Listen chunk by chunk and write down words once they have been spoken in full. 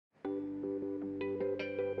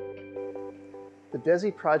The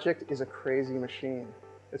DESI project is a crazy machine.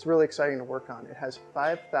 It's really exciting to work on. It has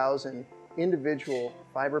 5,000 individual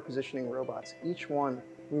fiber positioning robots. Each one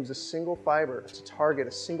moves a single fiber to target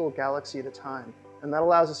a single galaxy at a time. And that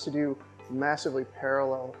allows us to do a massively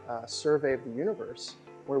parallel survey of the universe,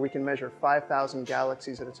 where we can measure 5,000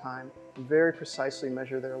 galaxies at a time, very precisely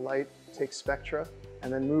measure their light, take spectra,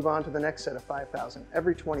 and then move on to the next set of 5,000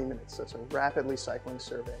 every 20 minutes. So it's a rapidly cycling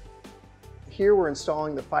survey. Here we're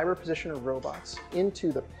installing the fiber positioner robots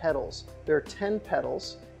into the petals. There are 10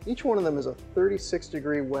 petals. Each one of them is a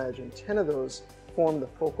 36-degree wedge, and 10 of those form the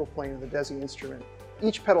focal plane of the DESI instrument.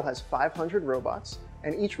 Each petal has 500 robots,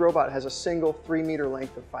 and each robot has a single 3-meter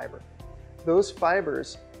length of fiber. Those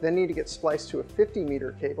fibers then need to get spliced to a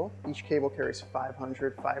 50-meter cable. Each cable carries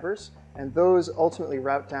 500 fibers, and those ultimately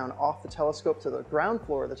route down off the telescope to the ground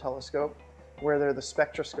floor of the telescope, where they're the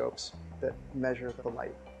spectroscopes that measure the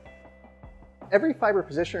light. Every fiber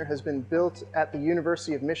positioner has been built at the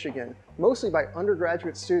University of Michigan, mostly by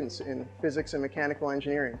undergraduate students in physics and mechanical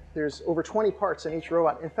engineering. There's over 20 parts in each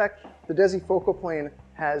robot. In fact, the DESI focal plane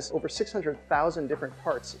has over 600,000 different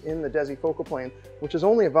parts in the DESI focal plane, which is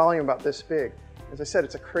only a volume about this big. As I said,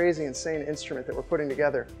 it's a crazy, insane instrument that we're putting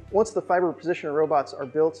together. Once the fiber positioner robots are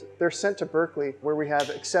built, they're sent to Berkeley, where we have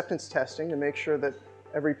acceptance testing to make sure that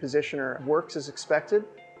every positioner works as expected.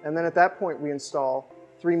 And then at that point, we install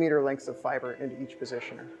 3-meter lengths of fiber into each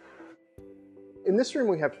positioner. In this room,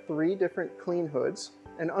 we have 3 different clean hoods,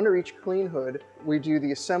 and under each clean hood, we do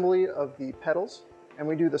the assembly of the petals, and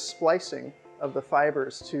we do the splicing of the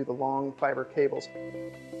fibers to the long fiber cables.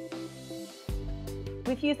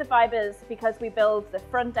 We fuse the fibers because we build the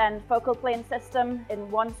front-end focal plane system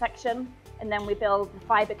in one section, and then we build the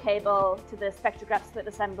fiber cable to the spectrograph split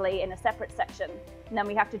assembly in a separate section. And then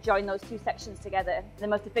we have to join those 2 sections together. The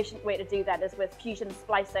most efficient way to do that is with fusion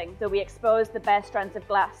splicing. So we expose the bare strands of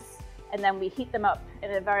glass, and then we heat them up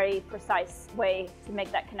in a very precise way to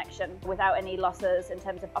make that connection without any losses in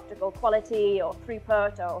terms of optical quality or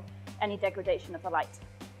throughput or any degradation of the light.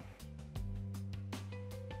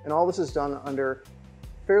 And all this is done under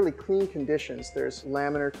fairly clean conditions. There's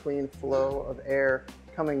laminar clean flow of air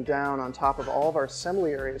coming down on top of all of our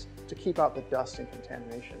assembly areas to keep out the dust and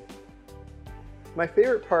contamination. My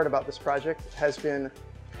favorite part about this project has been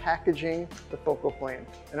packaging the focal plane.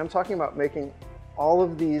 And I'm talking about making all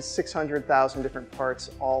of these 600,000 different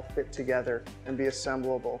parts all fit together and be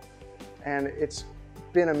assemblable. And it's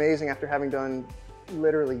been amazing, after having done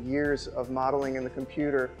literally years of modeling in the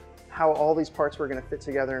computer, how all these parts were going to fit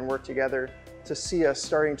together and work together, to see us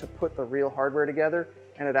starting to put the real hardware together,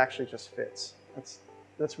 and it actually just fits.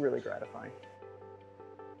 That's really gratifying.